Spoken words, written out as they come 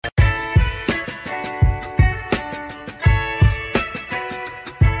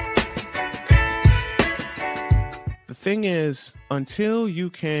thing is, until you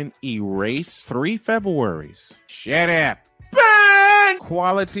can erase 3 Februaries, shut up. Bang!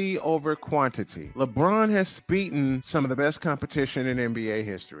 Quality over quantity. LeBron has beaten some of the best competition in NBA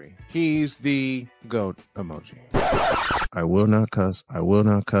history. He's the GOAT emoji. I will not cuss. I will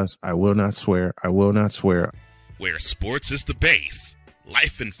not cuss. I will not swear. I will not swear. Where sports is the base,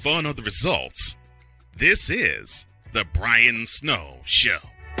 life and fun are the results. This is the Brian Snow Show.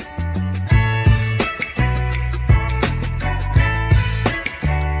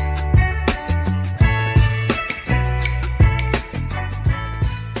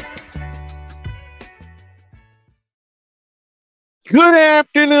 Good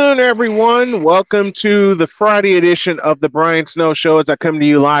afternoon, everyone. Welcome to the Friday edition of the Brian Snow Show as I come to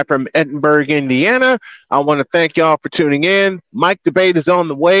you live from Edinburgh, Indiana. I want to thank y'all for tuning in. Mike Debate is on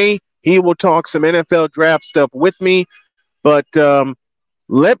the way. He will talk some NFL draft stuff with me. But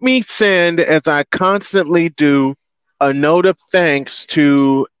let me send, as I constantly do, a note of thanks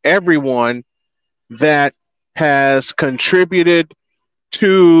to everyone that has contributed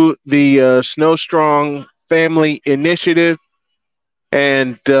to the Snow Strong Family Initiative.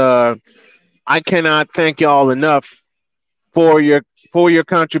 And I cannot thank y'all enough for your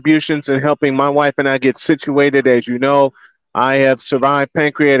contributions in helping my wife and I get situated. As you know, I have survived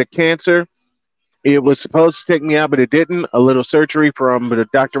pancreatic cancer. It was supposed to take me out, but it didn't. A little surgery from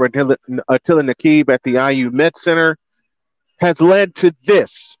Dr. Attila Nakib at the IU Med Center has led to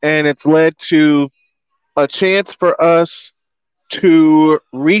this, and it's led to a chance for us to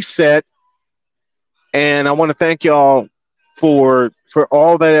reset. And I want to thank y'all for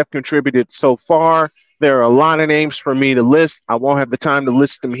all that have contributed so far. There are a lot of names for me to list. I won't have the time to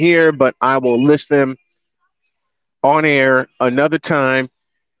list them here, but I will list them on air another time.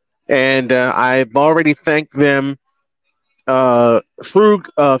 And I've already thanked them through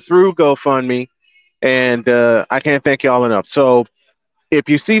GoFundMe, and I can't thank y'all enough. So if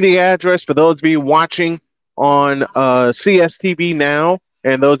you see the address, for those of you watching on CSTV now,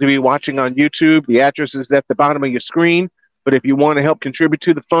 and those of you watching on YouTube, the address is at the bottom of your screen. But if you want to help contribute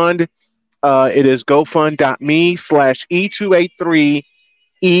to the fund, it is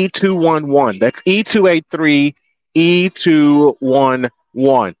gofund.me/E283E211. That's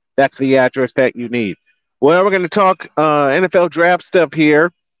E283E211. That's the address that you need. Well, we're going to talk NFL draft stuff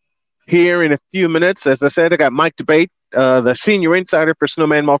here in a few minutes. As I said, I got Mike Debate, the senior insider for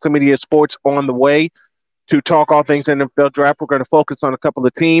Snowman Multimedia Sports, on the way to talk all things NFL draft. We're going to focus on a couple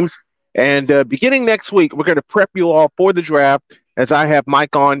of teams. And beginning next week, we're going to prep you all for the draft, as I have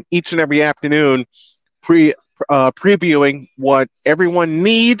Mike on each and every afternoon previewing what everyone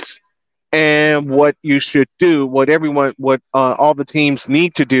needs and what you should do, what all the teams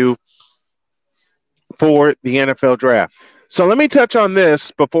need to do for the NFL draft. So let me touch on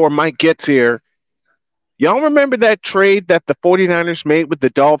this before Mike gets here. Y'all remember that trade that the 49ers made with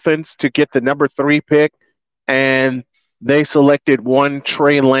the Dolphins to get the number 3 pick, and they selected one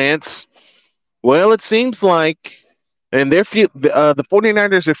Trey Lance? Well, it seems like, and the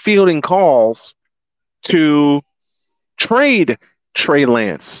 49ers are fielding calls to trade Trey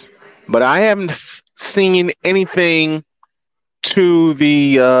Lance, but I haven't seen anything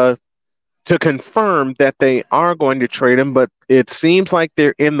to confirm that they are going to trade him, but it seems like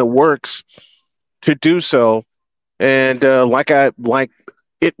they're in the works to do so. And like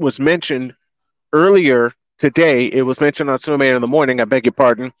it was mentioned earlier today, it was mentioned on Snowman in the Morning, I beg your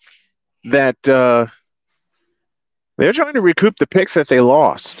pardon, that they're trying to recoup the picks that they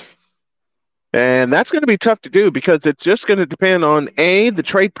lost. And that's going to be tough to do because it's just going to depend on, A, the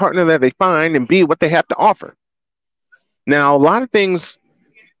trade partner that they find, and B, what they have to offer. Now, a lot of things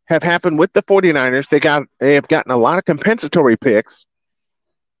have happened with the 49ers. They have gotten a lot of compensatory picks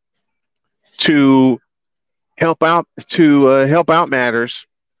to help out matters,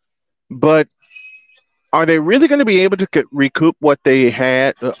 but are they really going to be able to recoup what they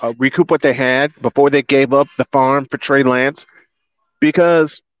had before they gave up the farm for Trey Lance?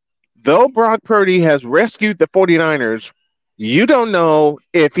 Because though Brock Purdy has rescued the 49ers, you don't know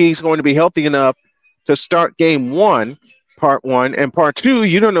if he's going to be healthy enough to start game 1, part 1, and part 2,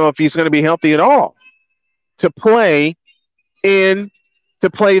 you don't know if he's going to be healthy at all to play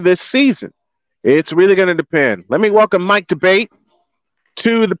this season. It's really going to depend. Let me welcome Mike Debate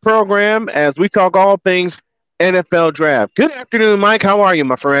to the program as we talk all things NFL draft. Good afternoon, Mike. How are you,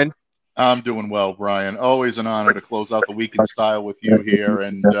 my friend? I'm doing well, Brian. Always an honor to close out the week in style with you here,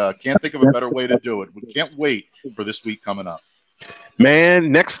 and can't think of a better way to do it. We can't wait for this week coming up.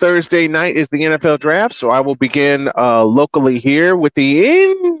 Man, next Thursday night is the NFL draft, so I will begin locally here with the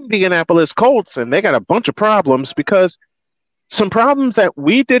Indianapolis Colts, and they got a bunch of problems because some problems that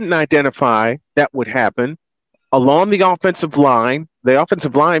we didn't identify that would happen along the offensive line. The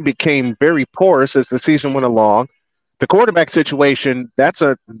offensive line became very porous as the season went along. The quarterback situation,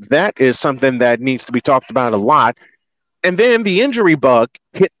 that is something that needs to be talked about a lot. And then the injury bug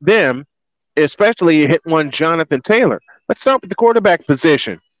hit them, especially it hit one Jonathan Taylor. Let's start with the quarterback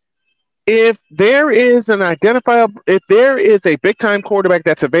position. If there is a big time quarterback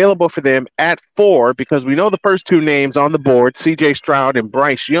that's available for them at 4, because we know the first 2 names on the board, CJ Stroud and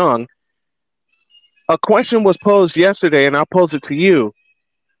Bryce Young, a question was posed yesterday, and I'll pose it to you.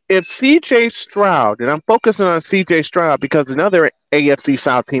 If CJ Stroud, and I'm focusing on CJ Stroud because another AFC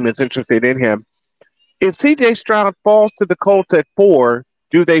South team is interested in him, if CJ Stroud falls to the Colts at 4,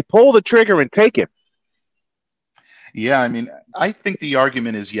 do they pull the trigger and take him? Yeah, I mean, I think the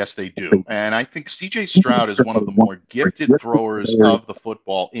argument is yes, they do. And I think CJ Stroud is one of the more gifted throwers of the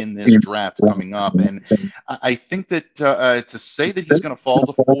football in this draft coming up. And I think that to say that he's going to fall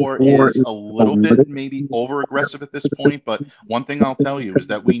to 4 is a little bit maybe over-aggressive at this point. But one thing I'll tell you is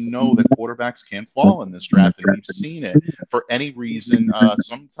that we know that quarterbacks can fall in this draft, and we've seen it for any reason.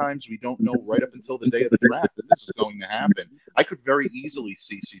 Sometimes we don't know right up until the day of the draft that this is going to happen. I could very easily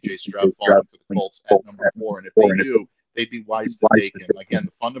see CJ Stroud falling to the Colts at number 4, and if they do, they'd be wise to take him. Again,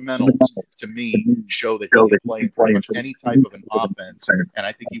 the fundamentals, to me, show that he can play in pretty much any type of an offense, and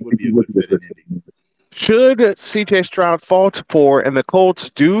I think he would be a good fit in Indy. Should C.J. Stroud fall to 4 and the Colts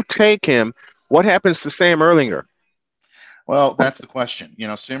do take him, what happens to Sam Ehlinger? Well, that's the question.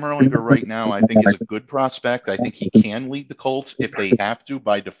 Sam Ehlinger right now, I think, is a good prospect. I think he can lead the Colts if they have to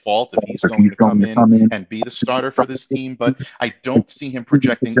by default, if he's going to come in and be the starter for this team. But I don't see him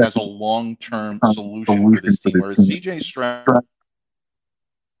projecting as a long-term solution for this team, whereas C.J. Stroud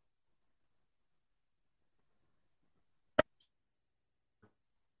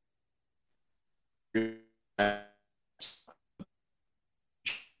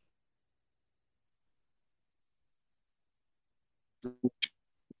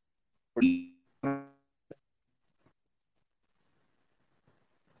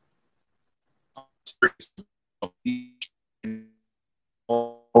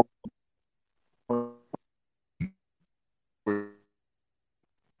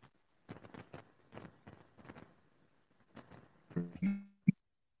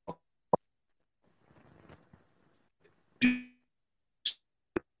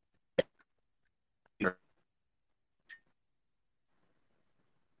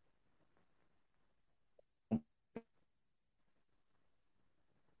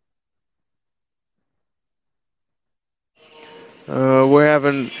We're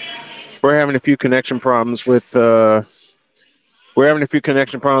having a few connection problems with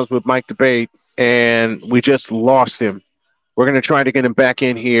Mike Debate, and we just lost him. We're going to try to get him back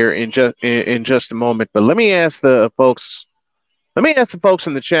in here in just a moment. But let me ask the folks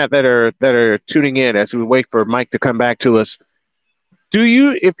in the chat that are tuning in as we wait for Mike to come back to us.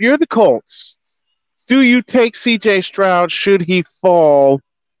 If you're the Colts, do you take C.J. Stroud should he fall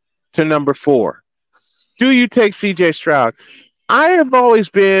to number 4? Do you take C.J. Stroud? I have always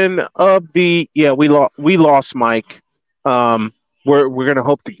been of the we lost Mike. We're gonna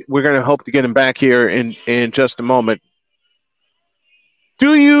hope to get him back here in just a moment.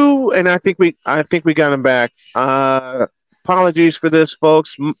 Do you? And I think we got him back. Apologies for this,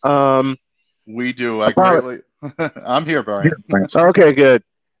 folks. We do. I'm here, Brian. Okay, good.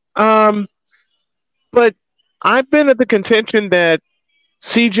 But I've been of the contention that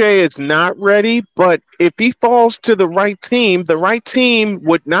CJ is not ready, but if he falls to the right team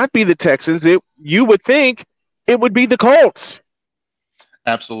would not be the Texans. You would think it would be the Colts.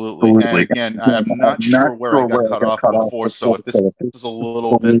 Absolutely. And again, I'm not sure where I got cut off before, so if this is a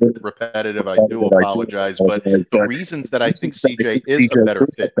little bit repetitive, I do apologize. But the reasons that I think CJ is a better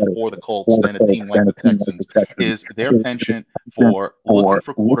fit for the Colts than a team like the Texans is their penchant for looking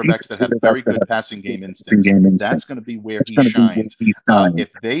for quarterbacks that have very good passing game instincts. That's going to be where he shines. If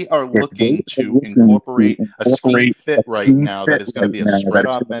they are looking to incorporate a scheme fit right now that is going to be a spread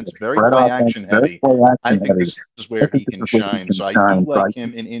offense, very play action heavy, I think this is where he can shine. So I do like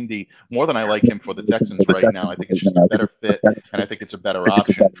him in Indy more than I like him for the Texans right now. I think it's just a better fit, and I think it's a better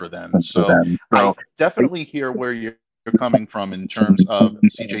option for them. So I definitely hear where you're coming from in terms of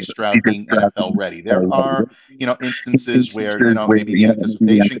C.J. Stroud being NFL ready. There are, instances where, maybe the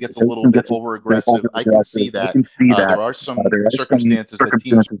anticipation gets a little bit over aggressive. I can see that. There are some circumstances that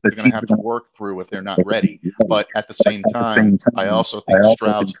teams are going to have to work through if they're not ready. But at the same time, I also think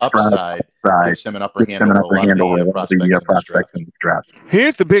Stroud's upside gives him an upper hand over a lot of the prospects in the draft.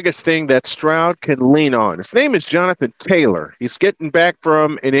 Here's the biggest thing that Stroud can lean on. His name is Jonathan Taylor. He's getting back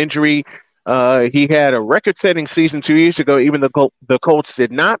from an injury. He had a record-setting season 2 years ago, even though the Colts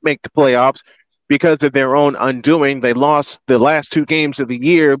did not make the playoffs because of their own undoing. They lost the last 2 games of the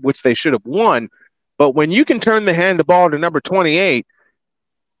year, which they should have won. But when you can turn the ball to number 28,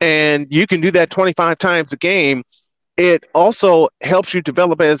 and you can do that 25 times a game, it also helps you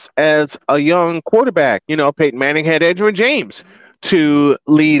develop as a young quarterback. You know, Peyton Manning had Edgerrin James to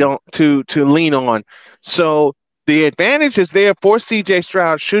lean on. So the advantage is there for C.J.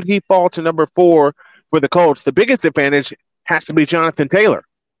 Stroud should he fall to number 4 for the Colts. The biggest advantage has to be Jonathan Taylor.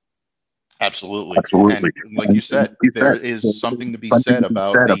 Absolutely. And like you said, there is something to be said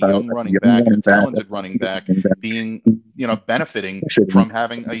about a young running back, a talented running back being, benefiting from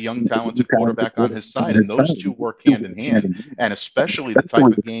having a young talented quarterback on his side. And those two work hand in hand. And especially the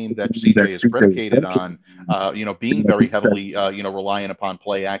type of game that CJ is predicated on, being very heavily, reliant upon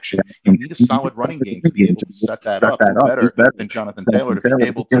play action. You need a solid running game to be able to set that up better than Jonathan Taylor to be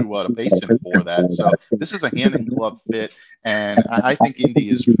able to face him for that. So this is a hand in glove fit. And I think Indy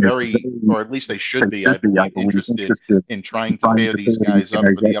is very, or at least they should be, I believe, interested in trying to pair these guys up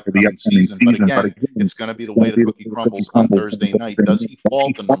for the upcoming season. But again, it's going to be the way the cookie crumbles on Thursday night. Does he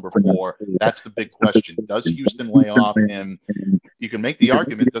fall to number 4? That's the big question. Does Houston lay off him? You can make the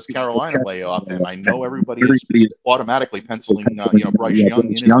argument, does Carolina lay off him? I know everybody is automatically penciling, Bryce Young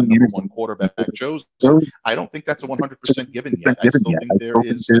in as the number 1 quarterback chosen. I don't think that's a 100% given yet. I still think there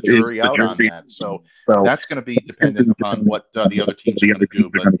is a jury out on that. So that's going to be dependent upon what the other teams are going to do.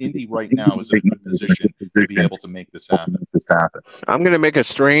 But Indy right now is in a good position to be able to make this happen. I'm going to make a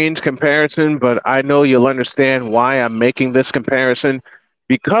strange comparison, but I know you'll understand why I'm making this comparison,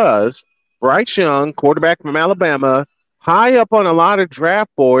 because Bryce Young, quarterback from Alabama, high up on a lot of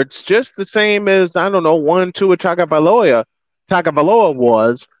draft boards, just the same as, 1, 2 Tagovailoa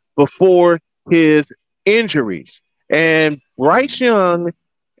was before his injuries. And Bryce Young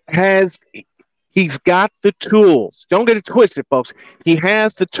he's got the tools. Don't get it twisted, folks. He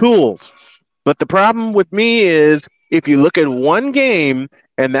has the tools. But the problem with me is, if you look at one game,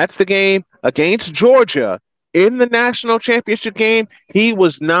 and that's the game against Georgia in the national championship game, he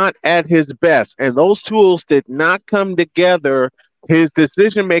was not at his best. And those tools did not come together. His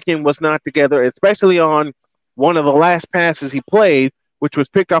decision-making was not together, especially on one of the last passes he played, which was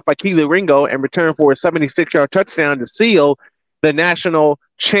picked off by Kelee Ringo and returned for a 76-yard touchdown to seal the national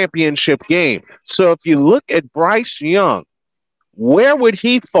championship game. So if you look at Bryce Young, where would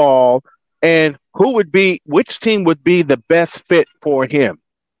he fall, and which team would be the best fit for him?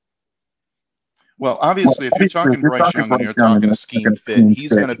 Well, obviously, if you're talking Bryce Young and you're talking a scheme fit,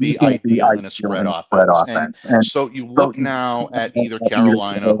 he's going to be ideal in a spread offense. And so you look now at either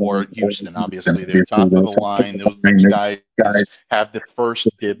Carolina or Houston. Obviously, they're top of the line. Those guys have the first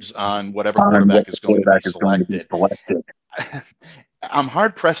dibs on whatever quarterback is going to be selected. I'm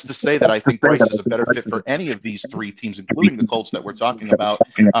hard-pressed to say that I think Bryce is a better fit for any of these 3 teams, including the Colts that we're talking about,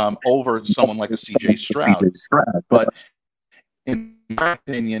 over someone like a C.J. Stroud. But in my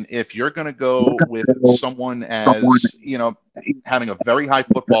opinion, if you're going to go with someone as, having a very high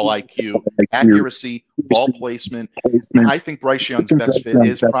football IQ, accuracy, ball placement, I think Bryce Young's best fit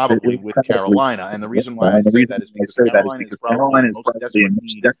is probably with Carolina. And the reason why I say that is because Carolina is probably the most desperate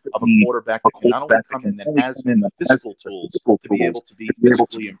need of a quarterback that can not only come in and has the physical tools to be able to be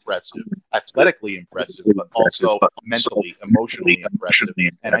physically impressive, athletically impressive, but also mentally, emotionally impressive.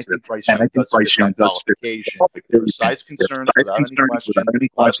 And I think Bryce Young does fit that qualification. There are size concerns without any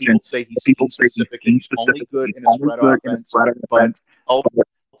question. A lot of people say he's scheme-specific and he's only good in a spread offense, but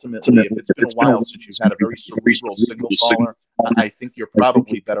ultimately, if it's been a while since you've had a very cerebral signal caller, I think you're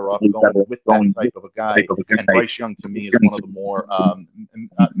probably better off going with that type of a guy. And Bryce Young, to me, is one of the more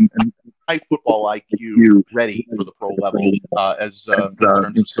high football IQ ready for the pro level in terms of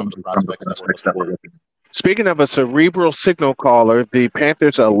some of the prospects that we're looking at. Speaking of a cerebral signal caller, the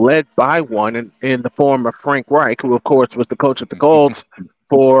Panthers are led by one in the form of Frank Reich, who, of course, was the coach of the Colts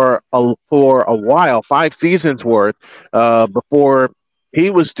for a while, 5 seasons worth, before he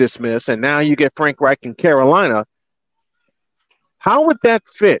was dismissed. And now you get Frank Reich in Carolina. How would that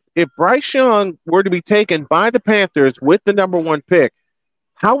fit? If Bryce Young were to be taken by the Panthers with the number 1 pick,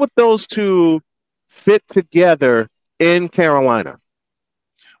 how would those two fit together in Carolina?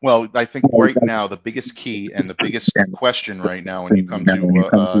 Well, I think right now the biggest key and the biggest question right now when you come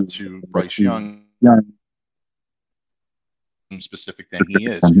to Bryce Young specific than he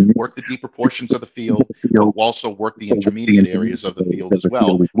is. Work the deeper portions of the field, but also work the intermediate areas of the field as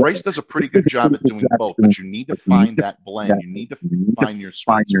well. Bryce does a pretty good job at doing both, but you need to find that blend. You need to find your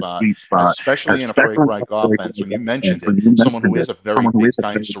sweet spot, especially in a Frank Reich offense. When you mentioned it, someone who is a very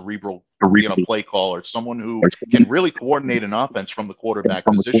big-time cerebral play caller, someone who can really coordinate an offense from the quarterback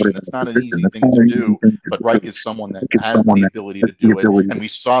position. It's not an easy thing to do, but Reich is someone that has the ability to do it, and we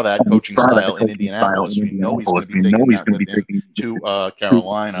saw that coaching style in Indianapolis. We know he's going to be taking that with him to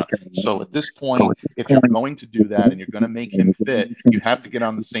Carolina. So at this point, if you're going to do that and you're going to make him fit, you have to get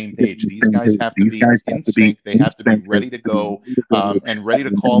on the same page. These guys have to be in sync. They have to be ready to go and ready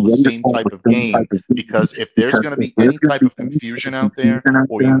to call the same type of game, because if there's going to be any type of confusion out there,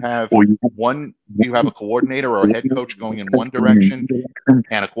 or you have a coordinator or a head coach going in one direction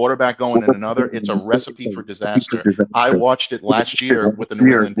and a quarterback going in another, it's a recipe for disaster. I watched it last year with the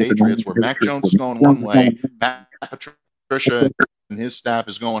New England Patriots, where Mac Jones is going one way, Matt Patricia and his staff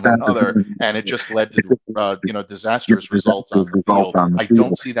is going another, and it just led to disastrous results on the field. I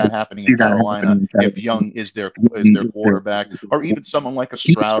don't see that happening in Carolina if Young is their quarterback, or even someone like a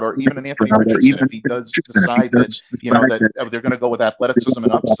Stroud, or even an Anthony Richardson. If he does decide that they're going to go with athleticism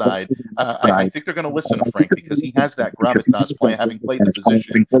and upside, I think they're going to listen to Frank, because he has that gravitas, having played the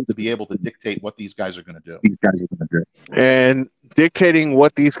position, to be able to dictate what these guys are going to do. And dictating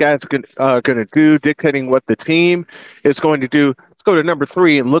what these guys are going to do, dictating what the team is going to do. Let's go to number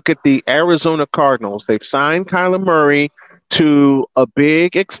 3 and look at the Arizona Cardinals. They've signed Kyler Murray to a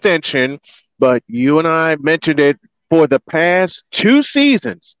big extension, but you and I mentioned it for the past 2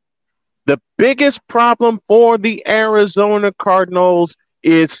 seasons. The biggest problem for the Arizona Cardinals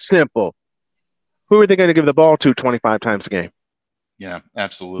is simple. Who are they going to give the ball to 25 times a game? Yeah,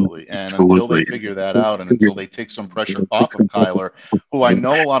 absolutely. And until they figure that out, and until they take some pressure off of Kyler, who I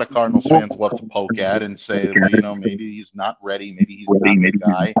know a lot of Cardinals fans love to poke at and say, well, maybe he's not ready, maybe he's not the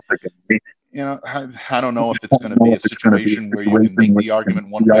guy. I don't know if it's going to be a situation where you can make the argument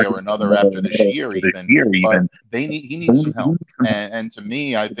one way or another after this year even, but he needs some help. And to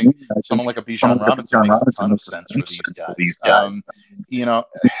me, I think someone like a Bijan Robinson makes a ton of sense for these guys.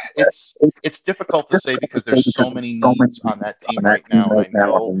 It's difficult to say, because there's so many needs on that team right now. I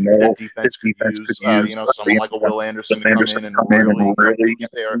know their defense could use someone like a Will Anderson to come in and really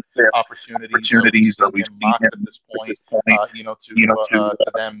get their opportunities that we've mocked at this point, to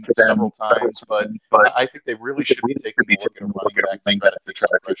them several times. But I think they really should be taking a look at a running back to try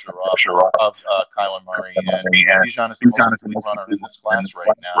to take some pressure off of Kyler Murray. And Bijan is the most elite runner in this class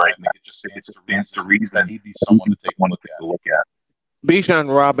right now. I think it just stands to reason that he'd be someone to take a look at.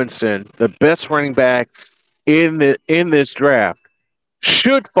 Bijan Robinson, the best running back in this draft,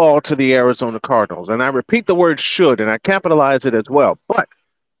 should fall to the Arizona Cardinals. And I repeat the word should, and I capitalize it as well. But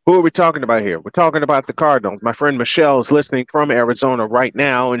who are we talking about here? We're talking about the Cardinals. My friend Michelle is listening from Arizona right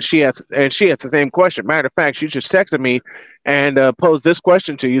now, and she has the same question. Matter of fact, she just texted me and posed this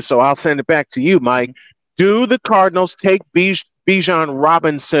question to you, so I'll send it back to you, Mike. Do the Cardinals take Bijan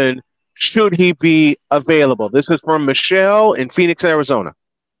Robinson? Should he be available? This is from Michelle in Phoenix, Arizona.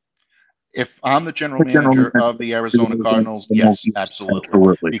 If I'm the general manager of the Arizona Cardinals, yes,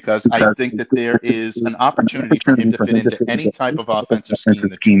 absolutely. Because I think that there is an opportunity for him to fit into any type of offensive scheme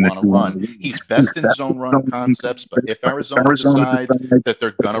that you want to run. He's best in zone run concepts, but if Arizona decides that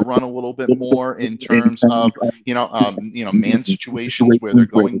they're going to run a little bit more in terms of, man situations where they're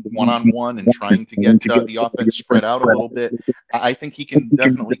going one-on-one and trying to get the offense spread out a little bit, I think he can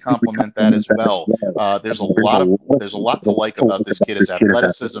definitely complement that as well. There's a lot to like about this kid. His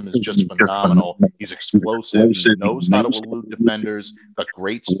athleticism is just phenomenal. He's explosive. He knows how to elude defenders. Got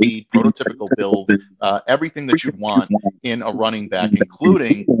great speed, prototypical build, everything that you'd want in a running back,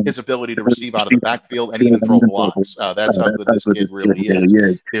 including his ability to receive out of the backfield and even throw blocks. That's how good this kid really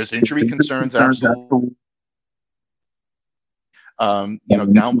is. There's injury concerns, absolutely.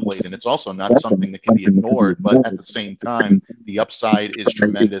 Downplayed, and it's also not something that can be ignored. But at the same time, the upside is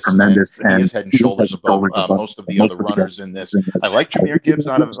tremendous, and he is head and shoulders above most of the other runners in this. I like Jahmyr Gibbs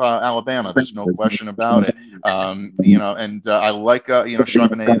out of Alabama. There's no question about it. And I like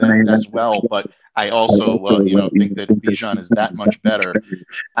Charbonnet as well. But I also think that Bijan is that much better.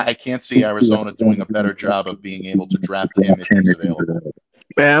 I can't see Arizona doing a better job of being able to draft him if he's available.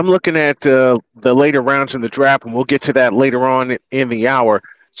 Man, I'm looking at the later rounds in the draft, and we'll get to that later on in the hour.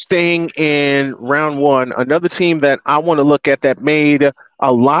 Staying in round 1, another team that I want to look at that made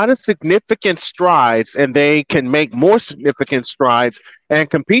a lot of significant strides, and they can make more significant strides and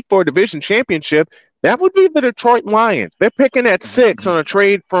compete for a division championship, that would be the Detroit Lions. They're picking at 6 on a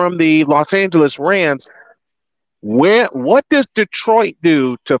trade from the Los Angeles Rams. What does Detroit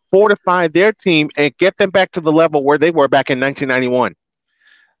do to fortify their team and get them back to the level where they were back in 1991?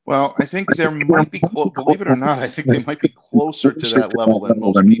 Well, I think there might be, believe it or not, I think they might be closer to that level than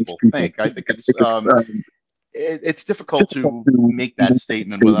most people think. I think it's difficult to make that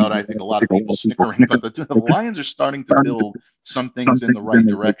statement without, I think, a lot of people snickering. But the Lions are starting to build some things in the right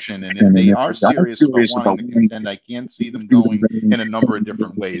direction, and if they are serious about wanting to contend, I can see them going in a number of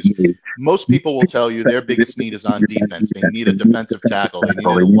different ways. Most people will tell you their biggest need is on defense. They need a defensive tackle. They need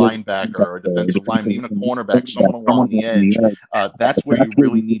a linebacker or a defensive lineman, even a cornerback, someone along the edge. That's where you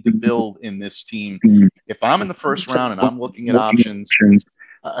really need to build in this team. If I'm in the first round and I'm looking at options,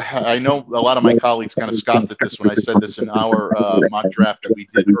 I know a lot of my colleagues kind of scoffed at this when I said this in our mock draft that we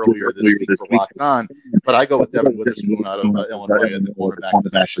did earlier this week for Locked On, but I go with Devin Witherspoon out of Illinois at the cornerback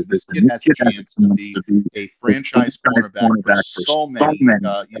position. This kid has a chance to be a franchise cornerback for so many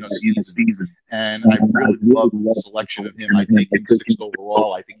seasons, and I really love the selection of him. I take him 6th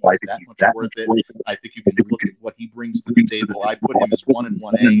overall. I think he's that much worth it. I think you can look at what he brings to the table. I put him as 1 and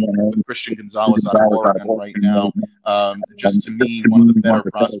 1A with Christian Gonzalez out of Oregon right now. Just to me, one of the better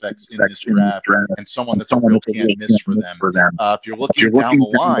prospects in this draft, and someone that's a real can't miss for them. If you're looking down the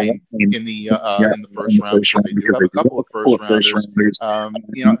line in the first round, because they do have a couple of first rounders,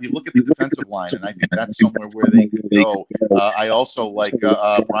 you look at the defensive line, and I think that's somewhere where they could go. I also like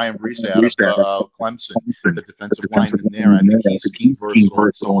Brian Brise out of Clemson, the defensive lineman there. I think he's key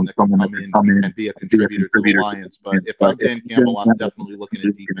versatile, and someone that can come in and be a contributor to the Lions. But if I'm Dan Campbell, I'm definitely looking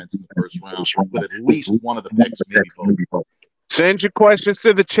at defense in the first round with at least one of the picks, maybe both. Send your questions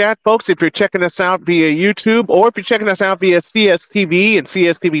to the chat, folks. If you're checking us out via YouTube or if you're checking us out via CSTV and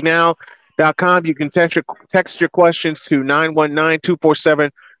CSTVnow.com, you can text your questions to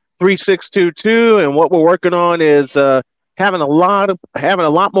 919-247-3622. And what we're working on is having a lot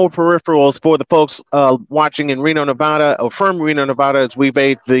more peripherals for the folks watching in Reno, Nevada, or from Reno, Nevada, as we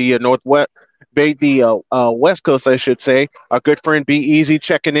bathe the West Coast, I should say. Our good friend Be Easy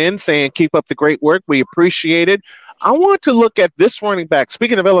checking in, saying keep up the great work. We appreciate it. I want to look at this running back.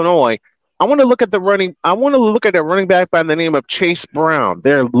 Speaking of Illinois, I want to look at a running back by the name of Chase Brown,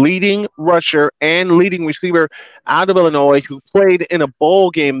 their leading rusher and leading receiver out of Illinois, who played in a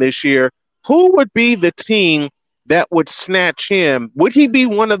bowl game this year. Who would be the team that would snatch him? Would he be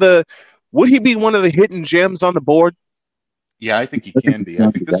one of the hidden gems on the board? Yeah, I think he can be.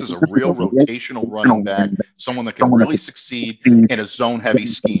 I think this is a real rotational running back, someone that can really succeed in a zone-heavy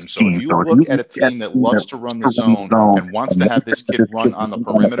scheme. So if you look at a team that loves to run the zone and wants to have this kid run on the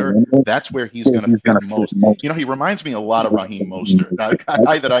perimeter, that's where he's going to fit most. He reminds me a lot of Raheem Mostert, a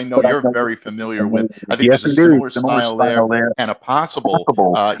guy that I know you're very familiar with. I think there's a similar style there and a possible,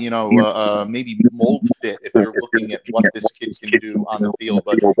 maybe mold fit if you're looking at what this kid can do on the field.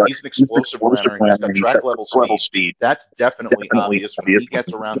 But he's an explosive runner, and he's got track-level speed. That's definitely obvious when he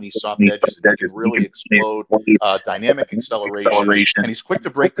gets around these soft edges, and he can really explode dynamic acceleration, and he's quick to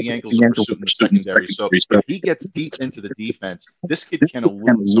break the ankles of pursuit in the secondary. So if he gets deep into the defense, this kid can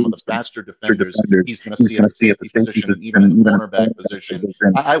elude some of the faster defenders he's going to see at the safety position, even in the cornerback position.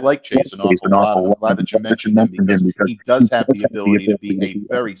 I like Chase an awful lot. I'm glad that you mentioned him because he does have the ability to be a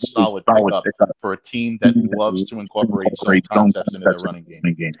very solid pickup for a team that loves to incorporate some concepts into their running game.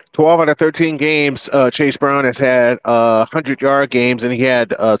 12 out of 13 games, Chase Brown has had 100-yard games, and he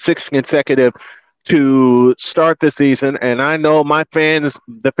had 6 consecutive to start the season. And I know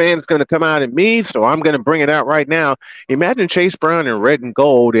the fans going to come out at me, so I'm going to bring it out right now. Imagine Chase Brown in red and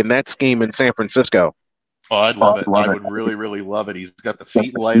gold in that scheme in San Francisco. Oh, I'd love it. I would really, really love it. He's got the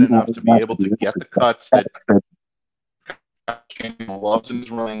feet light enough to be able to get the cuts that loves in his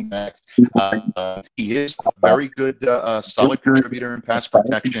running backs. He is a very good, solid contributor in pass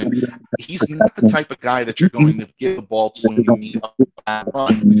protection. He's not the type of guy that you're going to give the ball to when you need a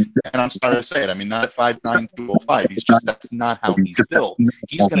run. And I'm sorry to say it. I mean, not at 5'9", 205. That's not how he's built.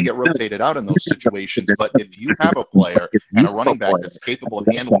 He's going to get rotated out in those situations. But if you have a player and a running back that's capable of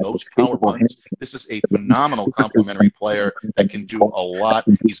handling those power runs, this is a phenomenal complementary player that can do a lot.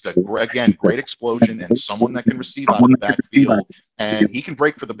 He's got, again, great explosion and someone that can receive out of the backfield. And he can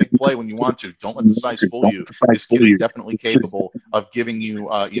break for the big play when you want to. Don't let the size fool you. This kid is definitely capable of giving you,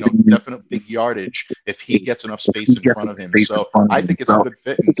 definite big yardage if he gets enough space in front of him. So I think it's a good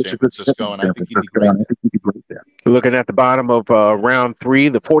fit in San Francisco, and I think he'd be great there. Looking at the bottom of round 3,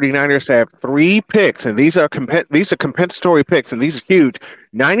 the 49ers have 3 picks, and these are compensatory picks, and these are huge.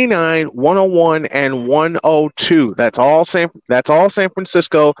 99, 101, and 102. That's all San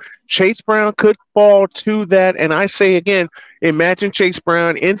Francisco. Chase Brown could fall to that. And I say again, imagine Chase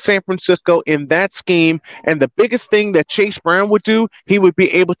Brown in San Francisco in that scheme. And the biggest thing that Chase Brown would do, he would be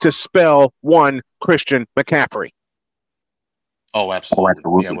able to spell one Christian McCaffrey. Oh,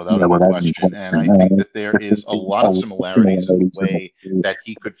 absolutely. Yeah, without any question. And I think that there is a lot of similarities in the way that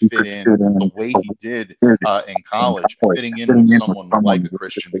he could fit in the way he did in college, fitting in with someone like a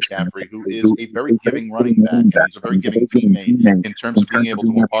Christian McCaffrey, who is a very giving running back, and he's a very giving teammate in terms of being able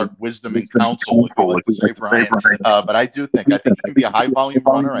to impart wisdom and counsel, if you like to say, Brian. But I think he can be a high-volume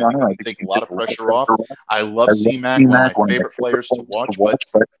runner. I think he can take a lot of pressure off. I love C-Mac, one of my favorite players to watch,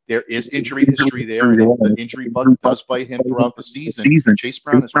 but there is injury history there, and the injury bug does bite him throughout the season. Chase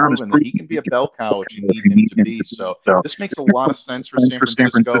Brown has proven that he can be a bell cow if you need him to be. So this makes a lot of sense for San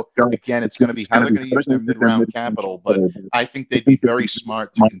Francisco. Again, it's going to be how they're going to use their mid-round capital, but I think they'd be very smart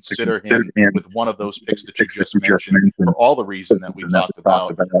to consider him with one of those picks that you just mentioned for all the reason that we talked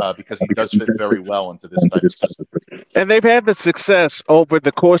about, because he does fit very well into this type of system. And they've had the success over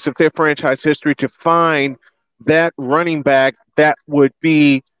the course of their franchise history to find that running back that would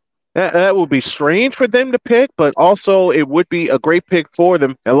be strange for them to pick, but also it would be a great pick for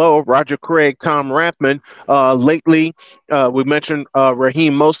them. Hello, Roger Craig, Tom Rathman. Lately, we mentioned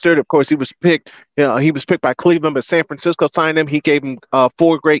Raheem Mostert. Of course, he was picked by Cleveland, but San Francisco signed him. He gave him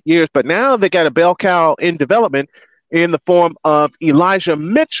 4 great years. But now they got a bell cow in development in the form of Elijah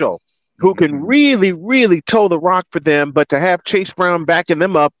Mitchell, who can really, really toe the rock for them. But to have Chase Brown backing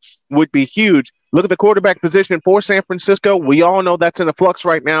them up would be huge. Look at the quarterback position for San Francisco. We all know that's in a flux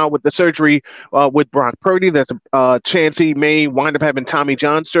right now with the surgery with Brock Purdy. There's a chance he may wind up having Tommy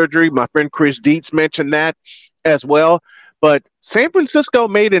John surgery. My friend Chris Dietz mentioned that as well. But San Francisco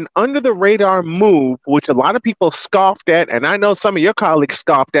made an under-the-radar move, which a lot of people scoffed at, and I know some of your colleagues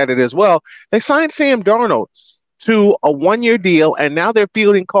scoffed at it as well. They signed Sam Darnold to a 1-year deal, and now they're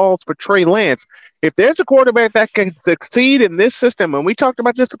fielding calls for Trey Lance. If there's a quarterback that can succeed in this system, and we talked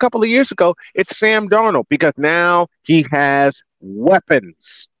about this a couple of years ago, it's Sam Darnold, because now he has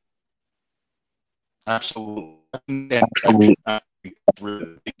weapons. Absolutely. We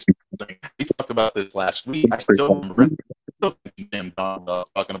talked about this last week. I still remember Sam Darnold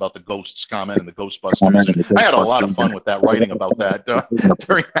talking about the Ghosts comment and the Ghostbusters. And I had a lot of fun with that, writing about that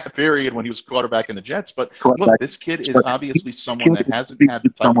during that period when he was quarterback in the Jets. But look, this kid is obviously someone that hasn't had the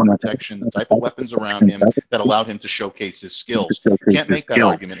type of protection, the type of weapons around him that allowed him to showcase his skills. Can't make that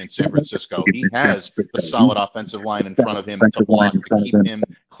argument in San Francisco. He has a solid offensive line in front of him to block, to keep him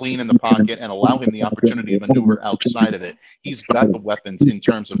clean in the pocket and allow him the opportunity to maneuver outside of it. He's got the weapons in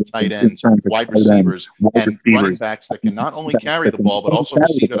terms of tight ends, wide receivers, and running backs that can not only carry the ball, but also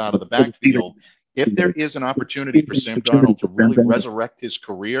receive it out of the backfield. If there is an opportunity for Sam Darnold to really resurrect his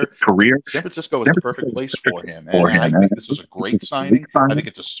career, San Francisco is the perfect place for him. And I think this is a great signing. I think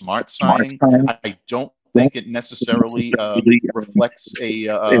it's a smart signing. I don't think it necessarily reflects a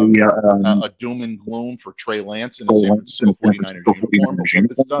doom and gloom for Trey Lance in the San Francisco 49ers uniform. But what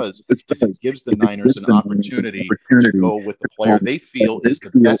this does is it gives the Niners an opportunity to go with the player they feel is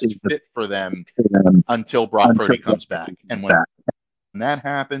the best fit for them until Brock Purdy comes back. And when that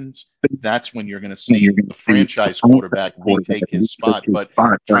happens, that's when you're going to see the franchise quarterback retake his spot. But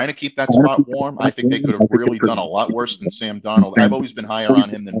trying to keep that spot warm, I think they could have really done a lot worse than Sam Darnold. I've always been higher on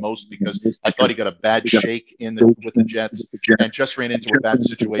him than most because I thought he got a bad shake with the Jets and just ran into a bad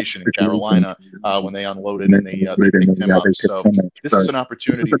situation in Carolina when they unloaded and they picked him up. So this is an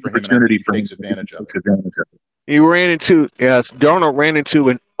opportunity for him, and I think he takes advantage of it. Darnold ran into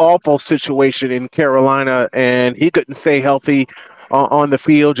an awful situation in Carolina, and he couldn't stay healthy on the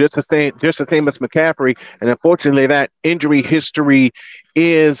field, just the same as McCaffrey, and unfortunately, that injury history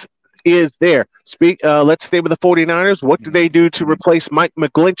is there. Let's stay with the 49ers. What do they do to replace Mike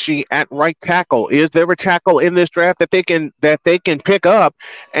McGlinchey at right tackle? Is there a tackle in this draft that they can pick up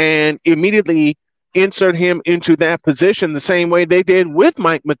and immediately insert him into that position the same way they did with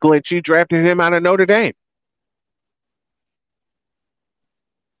Mike McGlinchey, drafting him out of Notre Dame?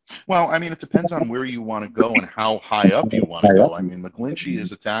 Well, I mean, it depends on where you want to go and how high up you want to go. I mean, McGlinchey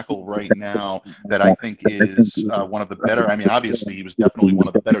is a tackle right now that I think is one of the better. I mean, obviously, he was definitely one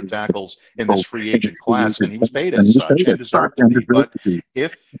of the better tackles in this free agent class, and he was paid as such and deserved to be. But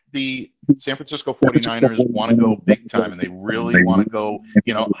if the San Francisco 49ers want to go big time and they really want to go,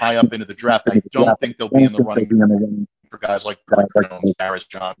 high up into the draft, I don't think they'll be in the running for guys like Jones, Harris,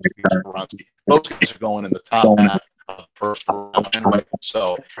 Johnson, Skoronski. Those guys are going in the top half of the first round anyway.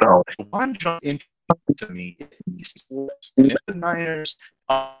 So one jump into me, if the Niners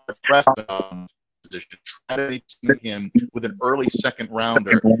draft position, strategizing him with an early second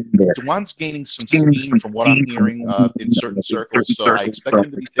rounder. Dewan's gaining some steam from what I'm hearing in certain circles, so I expect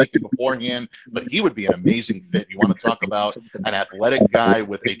him to be taken beforehand, but he would be an amazing fit. You want to talk about an athletic guy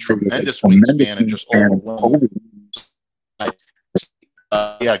with a tremendous wingspan and just overwhelming.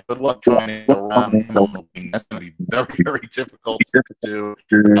 Yeah, good luck trying to get around him on the wing. That's going to be very, very difficult to do.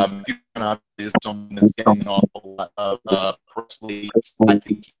 Is someone that's getting an awful lot of Presley. I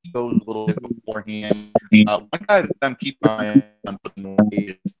think he goes a little bit beforehand. One guy that I'm keeping an eye on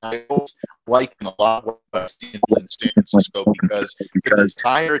is I like in a lot of what I've seen in San Francisco because the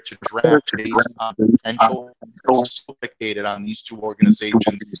desire to draft based on potential is so dictated on these two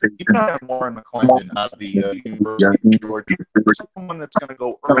organizations. Even on Warren McClendon out of the University of Georgia, someone that's going to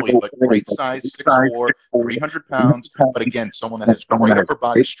go early, but great size, 6'4", 300 pounds, but again, someone that has great upper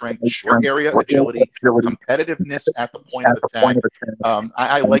body strength, short area agility, competitiveness at the point of attack.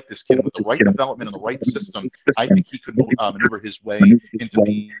 I like this kid with the right development and the right system. I think he could maneuver his way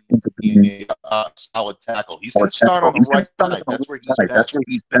into being a solid tackle. He's going to start on the right side. That's where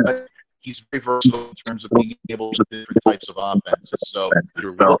he's best. He's very versatile in terms of being able to do different types of offenses. So if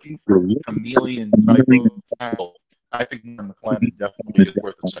you're looking for a chameleon type of tackle, I think McClendon definitely is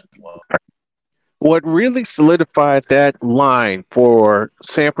worth a second look. What really solidified that line for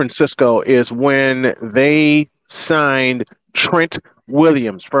San Francisco is when they signed Trent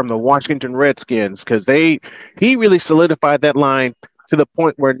Williams from the Washington Redskins, because he really solidified that line to the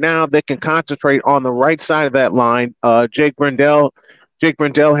point where now they can concentrate on the right side of that line. Jake Brendel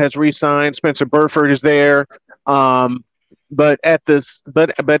has re-signed. Spencer Burford is there. But at the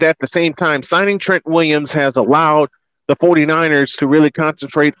same time, signing Trent Williams has allowed the 49ers to really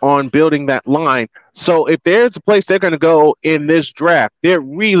concentrate on building that line. So if there's a place they're going to go in this draft, they're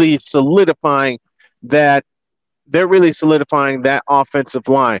really solidifying that offensive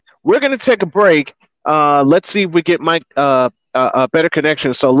line. We're going to take a break. Let's see if we get Mike a better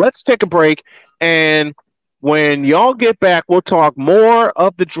connection. So let's take a break, and when y'all get back, we'll talk more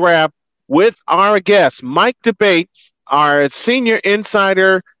of the draft with our guest, Mike DeBate, our senior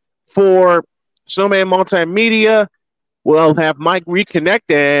insider for Snowman Multimedia. We'll have Mike reconnect,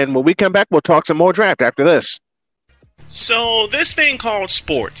 and when we come back, we'll talk some more draft after this. So this thing called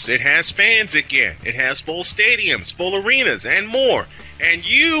sports, it has fans again. It has full stadiums, full arenas, and more. And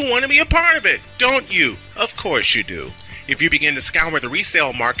you want to be a part of it, don't you? Of course you do. If you begin to scour the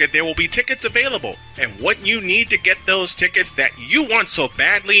resale market, there will be tickets available. And what you need to get those tickets that you want so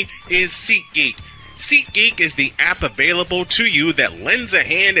badly is SeatGeek. SeatGeek is the app available to you that lends a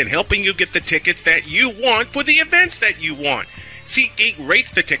hand in helping you get the tickets that you want for the events that you want. SeatGeek rates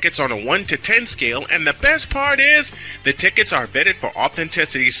the tickets on a 1 to 10 scale, and the best part is the tickets are vetted for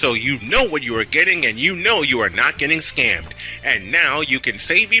authenticity, so you know what you are getting and you know you are not getting scammed. And now you can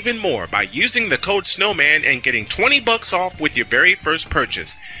save even more by using the code SNOWMAN and getting $20 off with your very first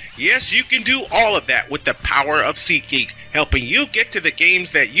purchase. Yes, you can do all of that with the power of SeatGeek, helping you get to the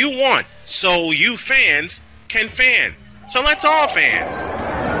games that you want, so you fans can fan. So let's all fan.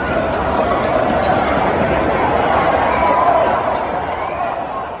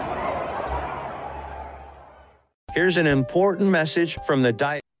 Here's an important message from the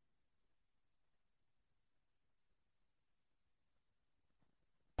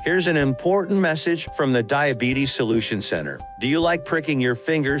Diabetes Solution Center. Do you like pricking your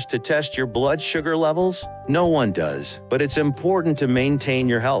fingers to test your blood sugar levels? No one does, but it's important to maintain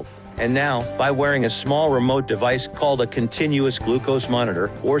your health. And now, by wearing a small remote device called a continuous glucose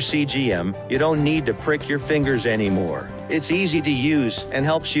monitor, or CGM, you don't need to prick your fingers anymore. It's easy to use and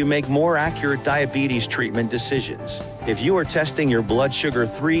helps you make more accurate diabetes treatment decisions. If you are testing your blood sugar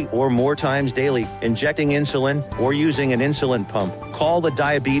 3 or more times daily, injecting insulin, or using an insulin pump, call the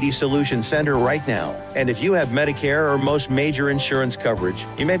Diabetes Solution Center right now. And if you have Medicare or most major insurance coverage,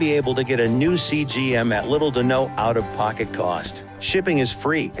 you may be able to get a new CGM at little to no out-of-pocket cost. Shipping is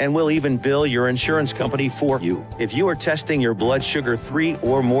free, and we'll even bill your insurance company for you. If you are testing your blood sugar 3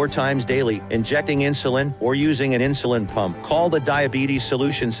 or more times daily, injecting insulin, or using an insulin pump, call the Diabetes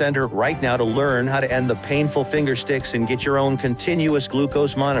Solution Center right now to learn how to end the painful finger sticks and get your own continuous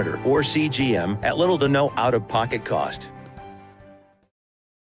glucose monitor, or CGM, at little to no out-of-pocket cost.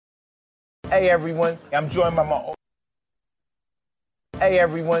 Hey everyone, I'm joined by my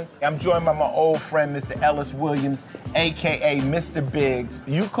old friend, Mr. Ellis Williams, a.k.a. Mr. Biggs.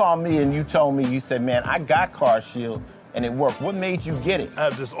 You called me and you told me, you said, man, I got CarShield and it worked. What made you get it? I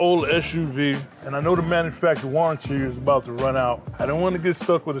have this old SUV, and I know the manufacturer warranty is about to run out. I don't want to get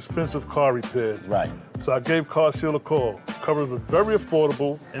stuck with expensive car repairs. Right. So I gave CarShield a call. Coverage was very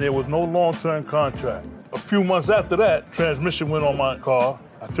affordable, and there was no long-term contract. A few months after that, transmission went on my car,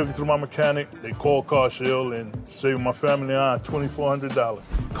 I took it to my mechanic. They called CarShield and saved my family and I $2,400.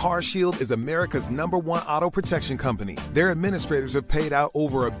 CarShield is America's #1 auto protection company. Their administrators have paid out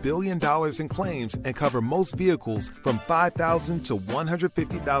over $1 billion in claims and cover most vehicles from 5,000 to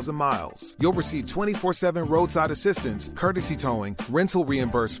 150,000 miles. You'll receive 24/7 roadside assistance, courtesy towing, rental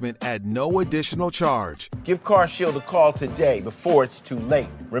reimbursement at no additional charge. Give CarShield a call today before it's too late.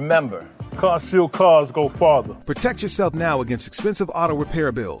 Remember, CarShield cars go farther. Protect yourself now against expensive auto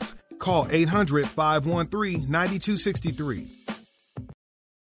repair bills. Call 800-513-9263.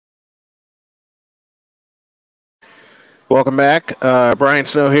 Welcome back. Brian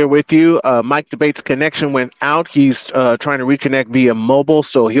Snow here with you. Mike D'Abate's connection went out. He's trying to reconnect via mobile,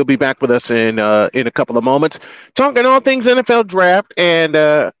 so he'll be back with us in a couple of moments. Talking all things NFL draft, and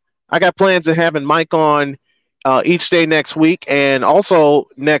I got plans of having Mike on each day next week, and also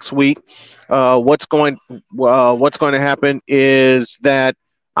next week. What's going to happen is that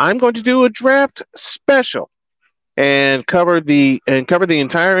I'm going to do a draft special and cover the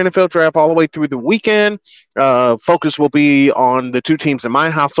entire NFL draft all the way through the weekend. Focus will be on the two teams in my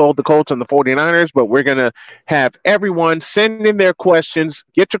household, the Colts and the 49ers, but we're going to have everyone send in their questions.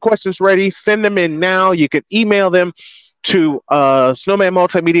 Get your questions ready. Send them in now. You can email them to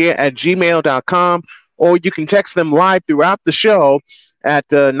snowmanmultimedia@gmail.com, or you can text them live throughout the show at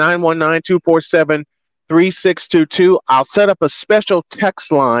 919-247-3622. I'll set up a special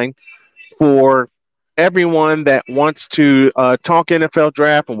text line for everyone that wants to talk NFL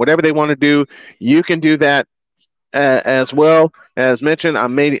draft and whatever they want to do. You can do that as well. As mentioned,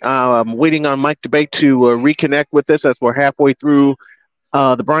 I'm waiting on Mike D'Abate to reconnect with us as we're halfway through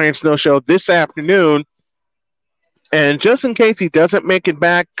the Brian Snow Show this afternoon. And just in case he doesn't make it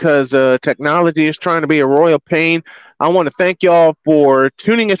back because technology is trying to be a royal pain, I want to thank y'all for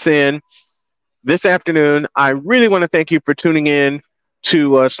tuning us in this afternoon. I really want to thank you for tuning in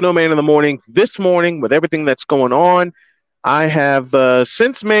to Snowman in the Morning this morning with everything that's going on. I have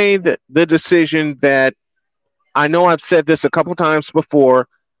since made the decision that I know I've said this a couple times before.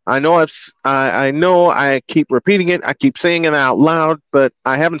 I know I keep repeating it. I keep saying it out loud, but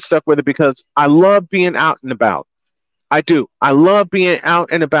I haven't stuck with it because I love being out and about. I do. I love being out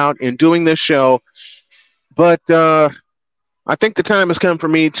and about and doing this show. But I think the time has come for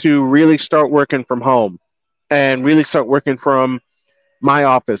me to really start working from home and really start working from my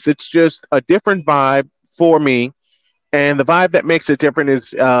office. It's just a different vibe for me. And the vibe that makes it different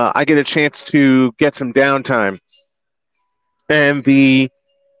is I get a chance to get some downtime. And the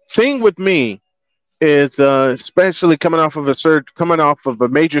thing with me is especially coming off of a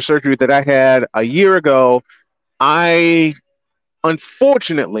major surgery that I had a year ago, I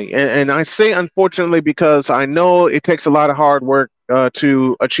unfortunately, and I say unfortunately because I know it takes a lot of hard work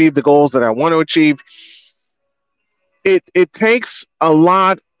to achieve the goals that I want to achieve. It takes a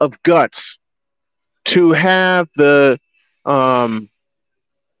lot of guts to have it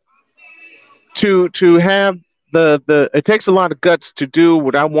takes a lot of guts to do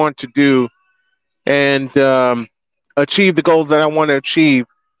what I want to do and achieve the goals that I want to achieve,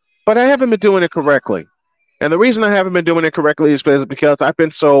 but I haven't been doing it correctly. And the reason I haven't been doing it correctly is because I've been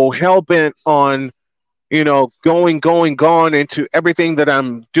so hell-bent on, going into everything that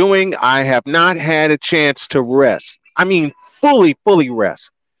I'm doing. I have not had a chance to rest. I mean, fully rest.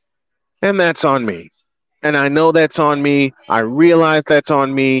 And that's on me. And I know that's on me. I realize that's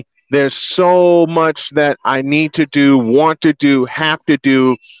on me. There's so much that I need to do, want to do, have to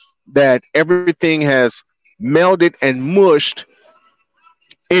do, that everything has melded and mushed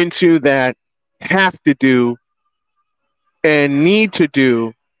into that have to do and need to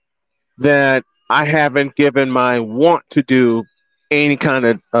do, that I haven't given my want to do any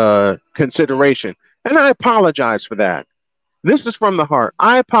kind of consideration. And I apologize for that. This is from the heart.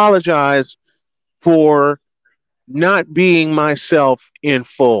 I apologize for not being myself in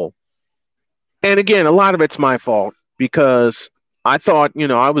full. And again, a lot of it's my fault because I thought,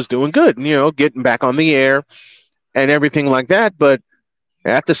 I was doing good, getting back on the air and everything like that. But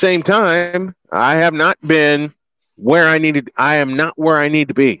at the same time, I have not been where I needed. I am not where I need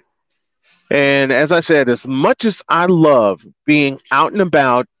to be. And as I said, as much as I love being out and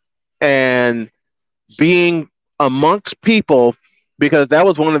about and being amongst people, because that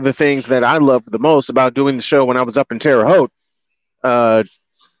was one of the things that I loved the most about doing the show when I was up in Terre Haute,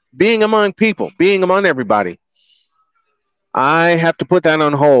 being among people, being among everybody. I have to put that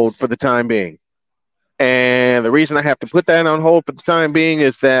on hold for the time being. And the reason I have to put that on hold for the time being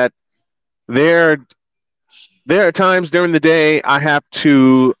is that there are times during the day I have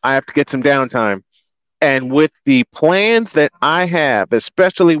to get some downtime. And with the plans that I have,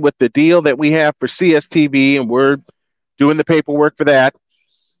 especially with the deal that we have for CSTV, and we're doing the paperwork for that,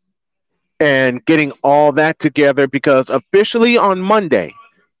 and getting all that together, because officially on Monday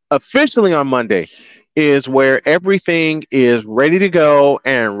is where everything is ready to go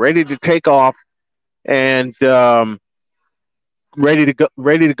and ready to take off, and ready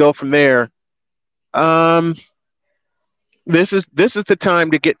to go from there. This is the time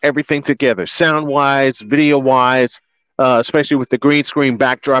to get everything together, sound wise, video wise, especially with the green screen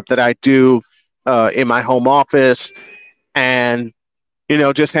backdrop that I do in my home office, and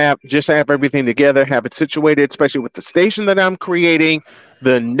just have everything together, have it situated, especially with the station that I'm creating,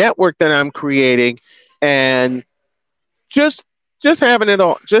 the network that I'm creating, and just having it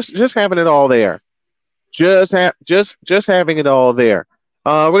all, just having it all there, just having it all there.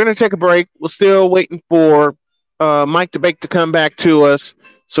 We're gonna take a break. We're still waiting for Mike DeBake to come back to us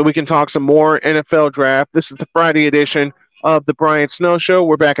so we can talk some more NFL draft. This is the Friday edition of the Brian Snow Show.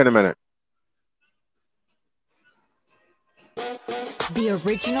 We're back in a minute. The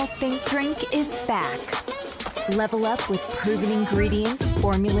original Think Drink is back. Level up with proven ingredients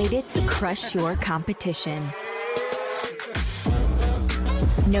formulated to crush your competition.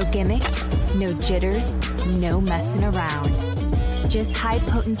 No gimmicks, no jitters, no messing around. Just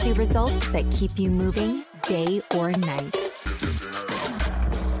high-potency results that keep you moving day or night.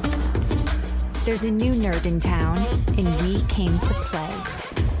 There's a new nerd in town, and we came to play.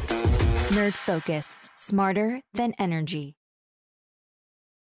 Nerd Focus, smarter than energy.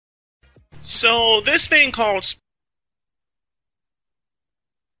 So this thing called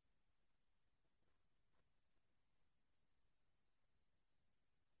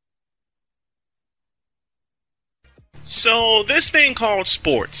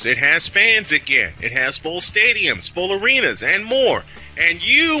sports, it has fans again. It has full stadiums, full arenas, and more. And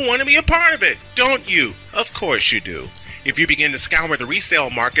you want to be a part of it, don't you? Of course you do. If you begin to scour the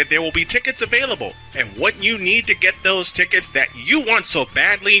resale market, there will be tickets available. And what you need to get those tickets that you want so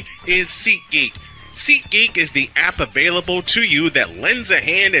badly is SeatGeek. SeatGeek is the app available to you that lends a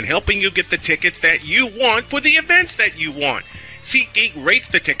hand in helping you get the tickets that you want for the events that you want. SeatGeek rates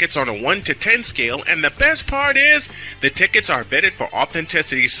the tickets on a 1 to 10 scale, and the best part is the tickets are vetted for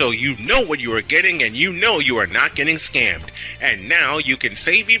authenticity, so you know what you are getting and you know you are not getting scammed. And now you can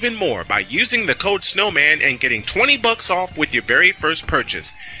save even more by using the code SNOWMAN and getting $20 off with your very first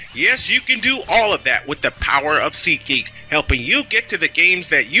purchase. Yes, you can do all of that with the power of SeatGeek, helping you get to the games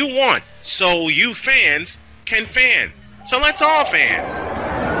that you want, so you fans can fan. So let's all fan.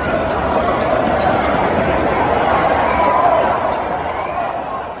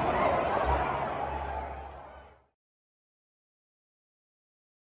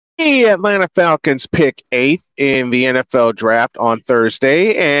 The Atlanta Falcons pick 8th in the NFL draft on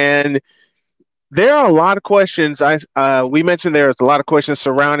Thursday, and there are a lot of questions. We mentioned there's a lot of questions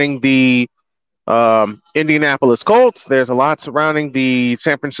surrounding the Indianapolis Colts. There's a lot surrounding the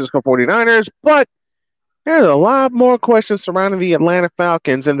San Francisco 49ers, but there's a lot more questions surrounding the Atlanta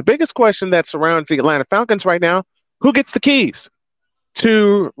Falcons. And the biggest question that surrounds the Atlanta Falcons right now, who gets the keys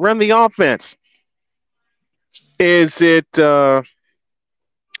to run the offense? Is it Taylor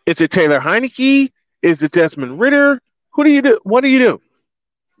Heinicke? Is it Desmond Ridder? Who do you do? What do you do?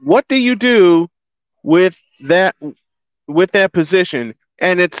 What do you do with that position?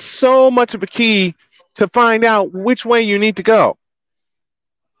 And it's so much of a key to find out which way you need to go.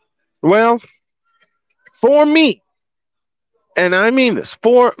 Well, for me, and I mean this,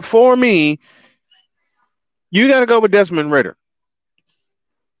 for me, you got to go with Desmond Ridder.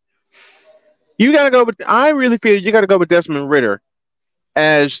 I really feel you got to go with Desmond Ridder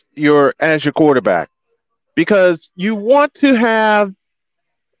as your quarterback, because you want to have.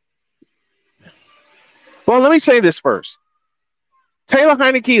 Well, let me say this first. Taylor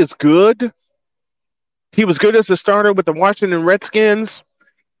Heinicke is good. He was good as a starter with the Washington Redskins,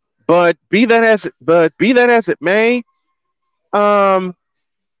 but be that as it may, I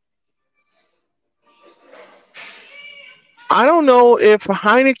don't know if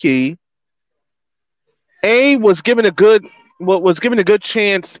Heinicke was given a good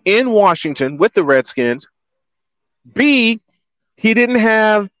chance in Washington with the Redskins. B, he didn't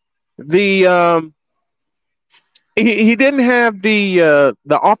have the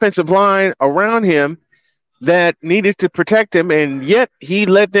the offensive line around him that needed to protect him, and yet he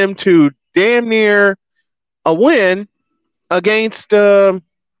led them to damn near a win against Tampa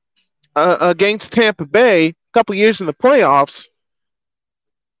Bay a couple years in the playoffs.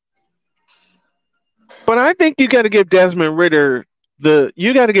 But I think you got to give Desmond Ridder the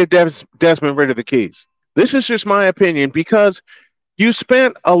keys. This is just my opinion, because you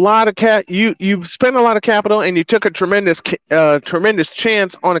spent a lot of capital, and you took a tremendous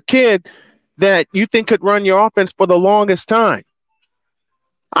chance on a kid that you think could run your offense for the longest time.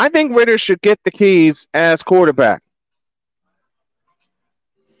 I think Ridder should get the keys as quarterback.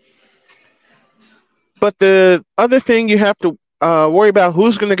 But the other thing you have to worry about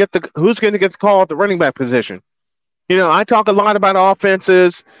who's going to get the call at the running back position. You know, I talk a lot about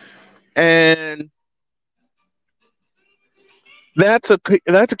offenses, and that's a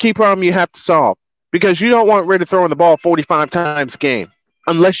key problem you have to solve, because you don't want Ridder throwing the ball 45 times a game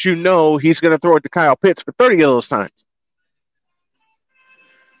unless you know he's going to throw it to Kyle Pitts for 30 of those times.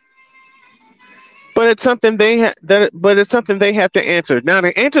 But it's something they have to answer. Now,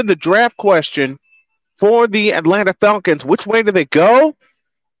 to answer the draft question for the Atlanta Falcons, which way do they go?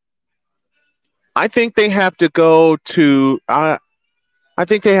 I think they have to go to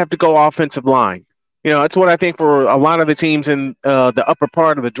offensive line. You know, that's what I think for a lot of the teams in the upper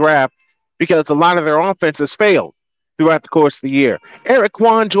part of the draft, because a lot of their offenses failed throughout the course of the year. Eric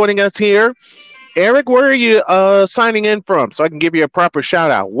Kwan joining us here. Eric, where are you signing in from so I can give you a proper shout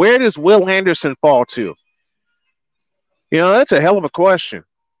out? Where does Will Anderson fall to? You know, that's a hell of a question.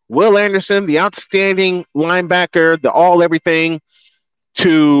 Will Anderson, the outstanding linebacker, the all everything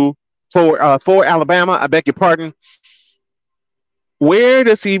for Alabama, I beg your pardon. Where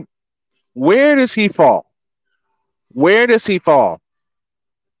does he fall? Where does he fall?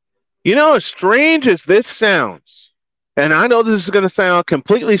 You know, as strange as this sounds, and I know this is going to sound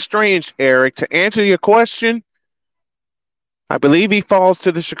completely strange, Eric, to answer your question, I believe he falls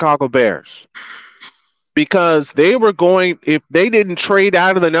to the Chicago Bears. Because if they didn't trade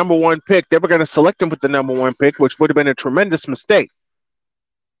out of the number one pick, they were going to select him with the number one pick, which would have been a tremendous mistake.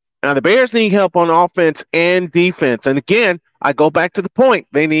 Now, the Bears need help on offense and defense. And again, I go back to the point.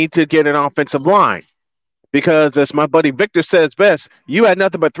 They need to get an offensive line. Because as my buddy Victor says best, you had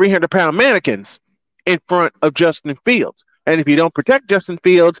nothing but 300-pound mannequins in front of Justin Fields. And if you don't protect Justin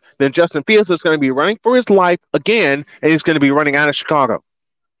Fields, then Justin Fields is going to be running for his life again, and he's going to be running out of Chicago.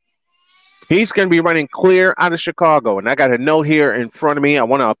 He's going to be running clear out of Chicago. And I got a note here in front of me. I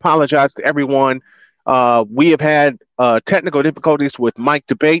want to apologize to everyone. We have had technical difficulties with Mike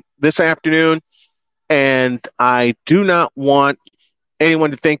Debate this afternoon, and I do not want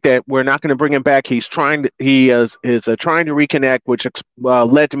anyone to think that we're not going to bring him back. He is trying to reconnect, which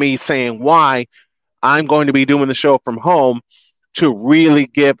led to me saying why I'm going to be doing the show from home to really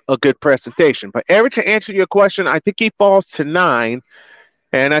give a good presentation. But Eric, to answer your question, I think he falls to 9,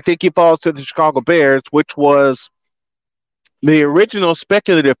 and I think he falls to the Chicago Bears, which was the original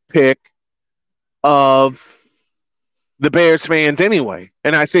speculative pick of the Bears fans anyway.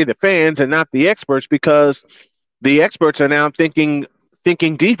 And I say the fans and not the experts, because the experts are now thinking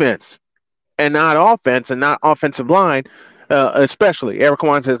defense and not offense and not offensive line, especially. Eric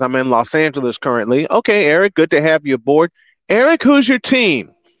Kwan says, I'm in Los Angeles currently. Okay, Eric, good to have you aboard. Eric, who's your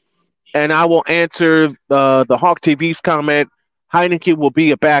team? And I will answer the Hawk TV's comment. Heineke will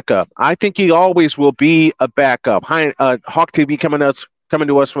be a backup. I think he always will be a backup. Hawk TV coming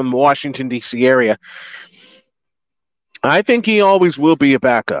to us from the Washington, D.C. area. I think he always will be a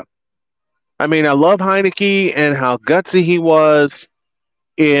backup. I mean, I love Heineke and how gutsy he was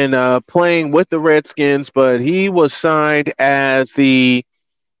in playing with the Redskins, but he was signed as a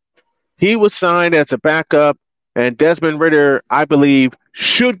backup, and Desmond Ridder, I believe,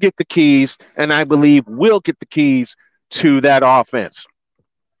 should get the keys, and I believe will get the keys to that offense.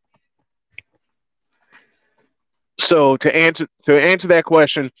 So to answer that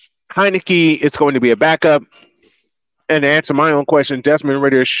question, Heineke is going to be a backup. And to answer my own question, Desmond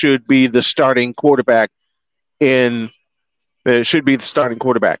Ridder should be the starting quarterback.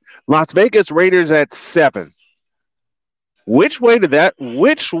 Las Vegas Raiders at 7. Which way do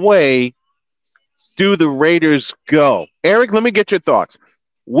the Raiders go? Eric, let me get your thoughts.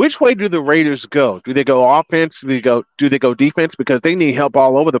 Which way do the Raiders go? Do they go offense? Do they go defense? Because they need help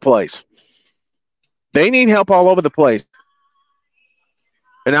all over the place.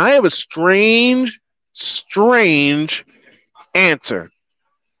 And I have a strange answer.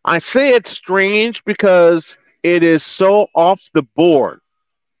 I say it's strange because it is so off the board.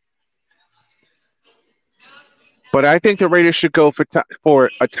 But I think the Raiders should go for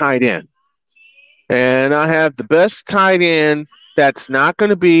a tight end. And I have the best tight end that's not going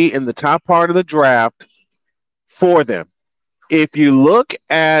to be in the top part of the draft for them. If you look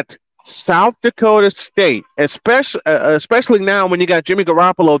at South Dakota State, especially now when you got Jimmy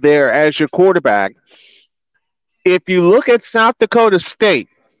Garoppolo there as your quarterback, if you look at South Dakota State,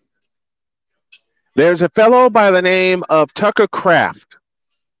 there's a fellow by the name of Tucker Kraft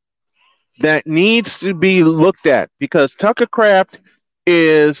that needs to be looked at, because Tucker Kraft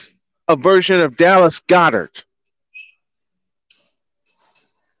is a version of Dallas Goedert.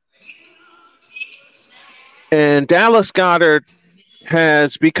 And Dallas Goedert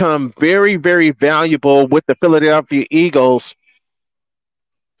has become very, very valuable with the Philadelphia Eagles,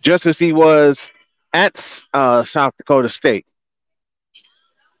 just as he was at South Dakota State.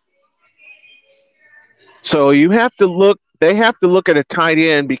 So you have to look. They have to look at a tight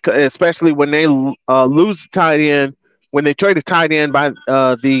end, because especially when they lose the tight end, when they trade a tight end by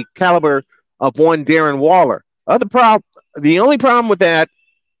the caliber of one Darren Waller. The only problem with that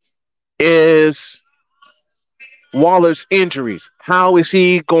is Waller's injuries. How is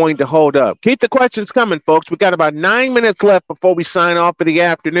he going to hold up? Keep the questions coming, folks. We got about 9 minutes left before we sign off for the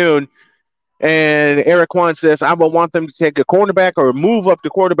afternoon. And Eric Kwan says, I will want them to take a cornerback or move up to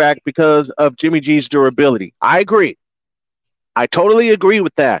quarterback because of Jimmy G's durability. I agree. I totally agree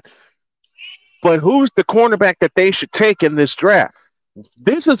with that. But who's the cornerback that they should take in this draft?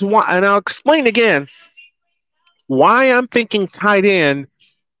 This is why, and I'll explain again why I'm thinking tight end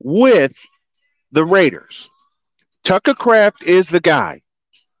with the Raiders. Tucker Kraft is the guy.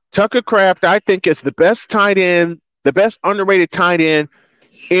 Tucker Kraft, I think, is the best tight end, the best underrated tight end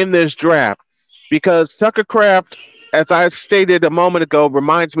in this draft, because Tucker Kraft, as I stated a moment ago,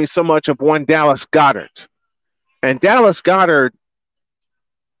 reminds me so much of one Dallas Goedert. And Dallas Goedert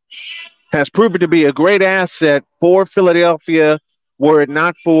has proven to be a great asset for Philadelphia, were it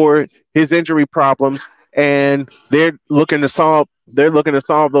not for his injury problems, and they're looking to solve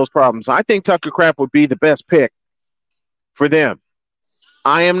those problems. I think Tucker Kraft would be the best pick for them.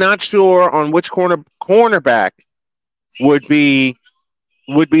 I am not sure on which cornerback would be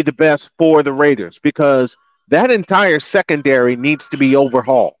the best for the Raiders, because that entire secondary needs to be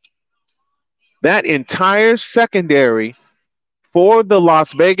overhauled. That entire secondary for the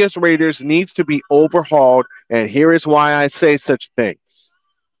Las Vegas Raiders needs to be overhauled, and here is why I say such a thing.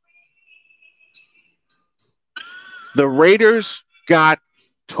 The Raiders got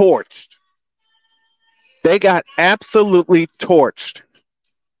torched. They got absolutely torched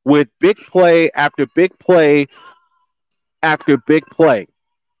with big play after big play after big play.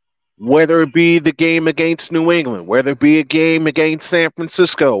 Whether it be the game against New England, whether it be a game against San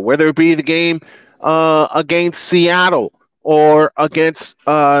Francisco, whether it be the game against Seattle or against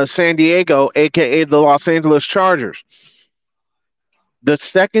San Diego, a.k.a. the Los Angeles Chargers. The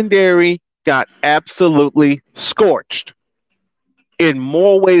secondary got absolutely scorched in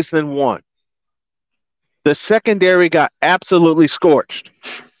more ways than one. The secondary got absolutely scorched.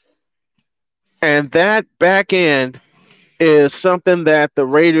 And that back end is something that the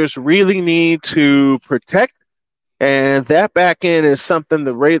Raiders really need to protect. And that back end is something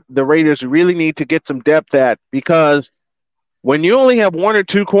the Raiders really need to get some depth at, because when you only have one or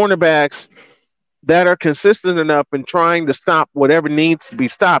two cornerbacks that are consistent enough in trying to stop whatever needs to be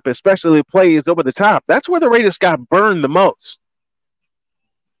stopped, especially plays over the top, that's where the Raiders got burned the most.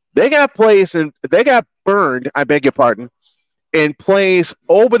 They got burned, I beg your pardon, in plays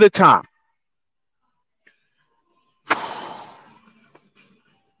over the top.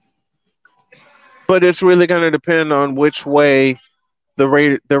 But it's really going to depend on which way the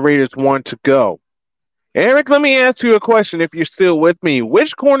Raiders want to go. Eric, let me ask you a question if you're still with me.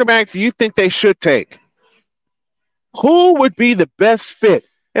 Which cornerback do you think they should take? Who would be the best fit?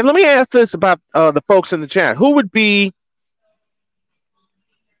 And let me ask this about the folks in the chat. Who would be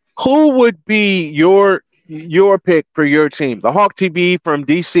your pick for your team? The Hawk TV from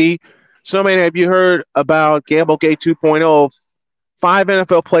DC. So many of you heard about Gamblegate 2.0. 5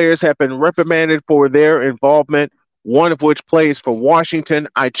 NFL players have been reprimanded for their involvement, one of which plays for Washington.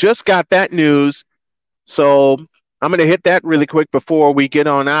 I just got that news, so I'm going to hit that really quick before we get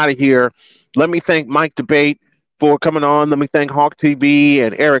on out of here. Let me thank Mike Debate for coming on. Let me thank Hawk TV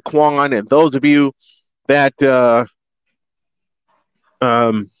and Eric Kwan and those of you that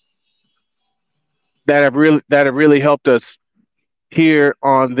have really helped us here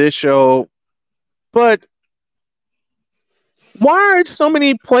on this show. But why are so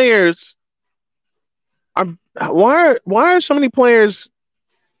many players? Why are so many players,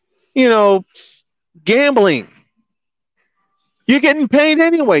 gambling? You're getting paid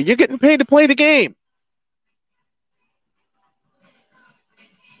anyway. You're getting paid to play the game.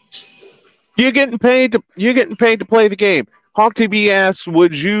 You're getting paid to play the game. Hawk TV asks,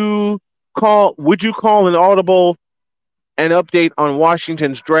 would you call an audible and update on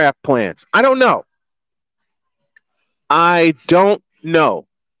Washington's draft plans? I don't know.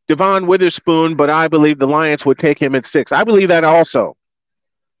 Devon Witherspoon, but I believe the Lions would take him at 6. I believe that also.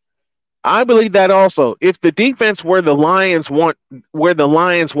 If the defense where the Lions want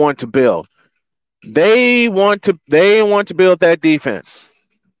to build, they want to build that defense.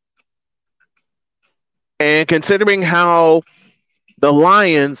 And considering how the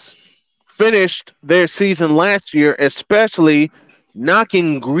Lions finished their season last year, especially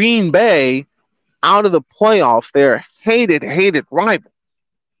knocking Green Bay out of the playoffs, their hated rival.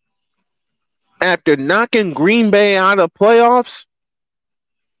 After knocking Green Bay out of the playoffs,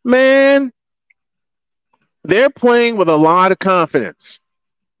 man, they're playing with a lot of confidence.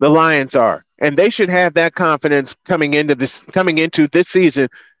 The Lions are, and they should have that confidence coming into this season.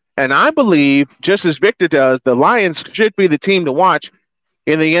 And I believe, just as Victor does, the Lions should be the team to watch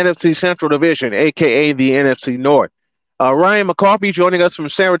in the NFC Central Division, aka the NFC North. Ryan McCoffey joining us from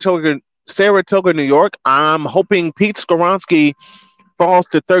Saratoga, New York. I'm hoping Pete Skoronski falls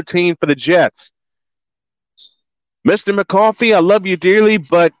to 13 for the Jets. Mr. McCoffey, I love you dearly,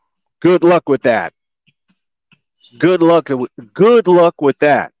 but good luck with that. Good luck with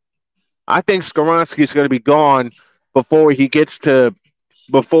that. I think Skoronski is going to be gone before he gets to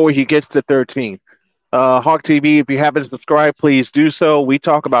 13. Hawk TV, if you haven't subscribed, please do so. We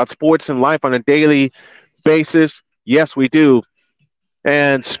talk about sports and life on a daily basis. Yes, we do.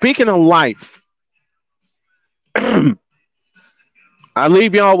 And speaking of life, I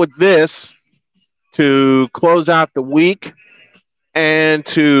leave y'all with this to close out the week and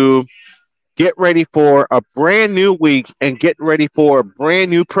to get ready for a brand new week and get ready for a brand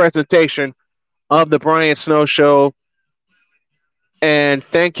new presentation of the Brian Snow Show. And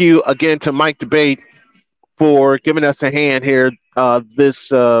thank you again to Mike Debate for giving us a hand here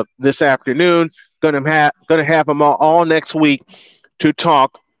this afternoon. Gonna have him all next week to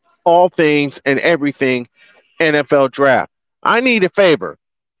talk all things and everything NFL draft. I need a favor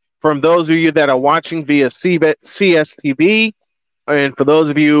from those of you that are watching via CSTV, and for those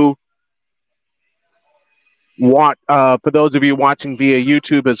of you watching via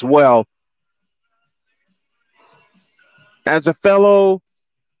YouTube as well. As a fellow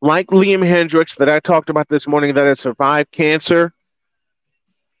like Liam Hendricks that I talked about this morning that has survived cancer,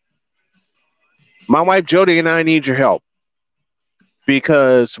 my wife Jody and I need your help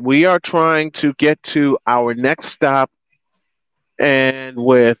because we are trying to get to our next stop, and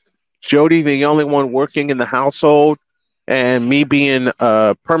with Jody the only one working in the household and me being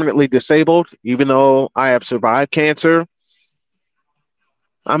permanently disabled, even though I have survived cancer,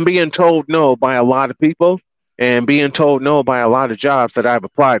 I'm being told no by a lot of people and being told no by a lot of jobs that I've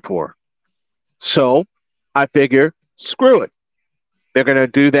applied for. So I figure, screw it. They're going to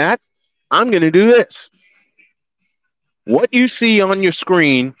do that. I'm going to do this. What you see on your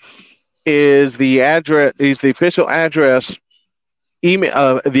screen is the official address,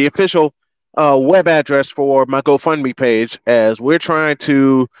 the official web address for my GoFundMe page, as we're trying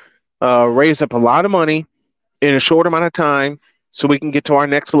to raise up a lot of money in a short amount of time so we can get to our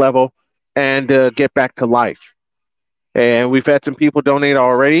next level and get back to life. And we've had some people donate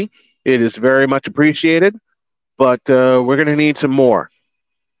already. It is very much appreciated, but we're going to need some more.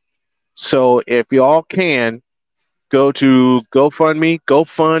 So if y'all can, go to GoFundMe,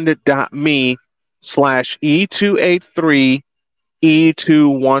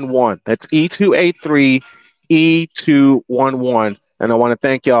 gofund.me/E283E211. That's E283E211. And I want to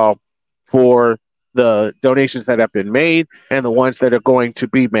thank y'all for the donations that have been made and the ones that are going to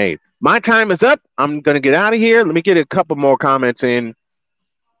be made. My time is up. I'm going to get out of here. Let me get a couple more comments in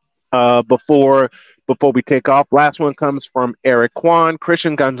before we take off. Last one comes from Eric Kwan.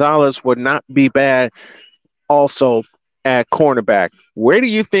 Christian Gonzalez would not be bad also at cornerback. Where do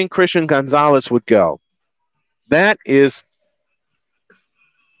you think Christian Gonzalez would go? That is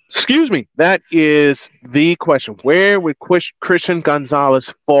the question. Where would Christian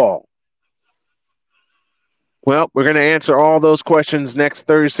Gonzalez fall? Well, we're going to answer all those questions next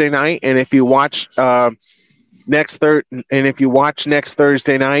Thursday night, and if you watch next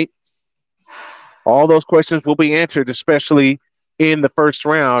Thursday night, all those questions will be answered, especially in the first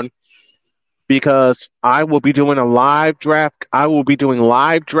round, because I will be doing live draft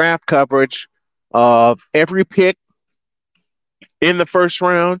coverage of every pick in the first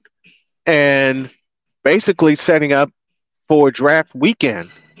round and basically setting up for draft weekend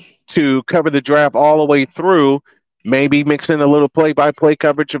to cover the draft all the way through, maybe mixing a little play-by-play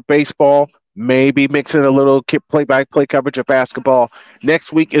coverage of baseball, maybe mixing a little play-by-play coverage of basketball.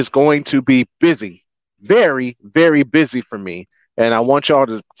 Next week is going to be busy, very, very busy for me. And I want y'all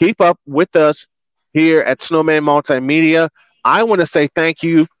to keep up with us here at Snowman Multimedia. I want to say thank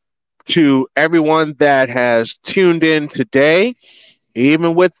you to everyone that has tuned in today,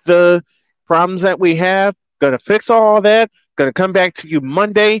 even with the problems that we have. Going to fix all that. Going to come back to you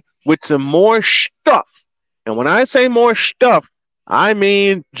Monday with some more stuff. And when I say more stuff, I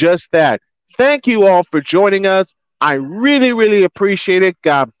mean just that. Thank you all for joining us. I really, really appreciate it.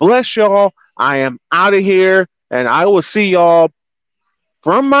 God bless y'all. I am out of here, and I will see y'all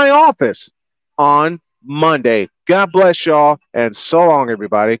from my office on Monday. God bless y'all, and so long,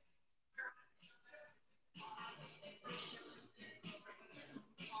 everybody.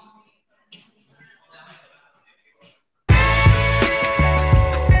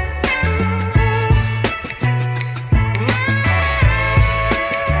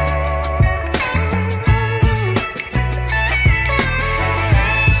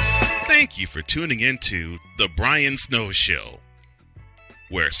 Thank you for tuning into The Brian Snow Show,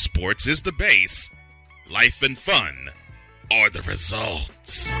 where sports is the base, life and fun are the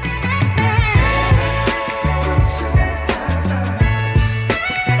results.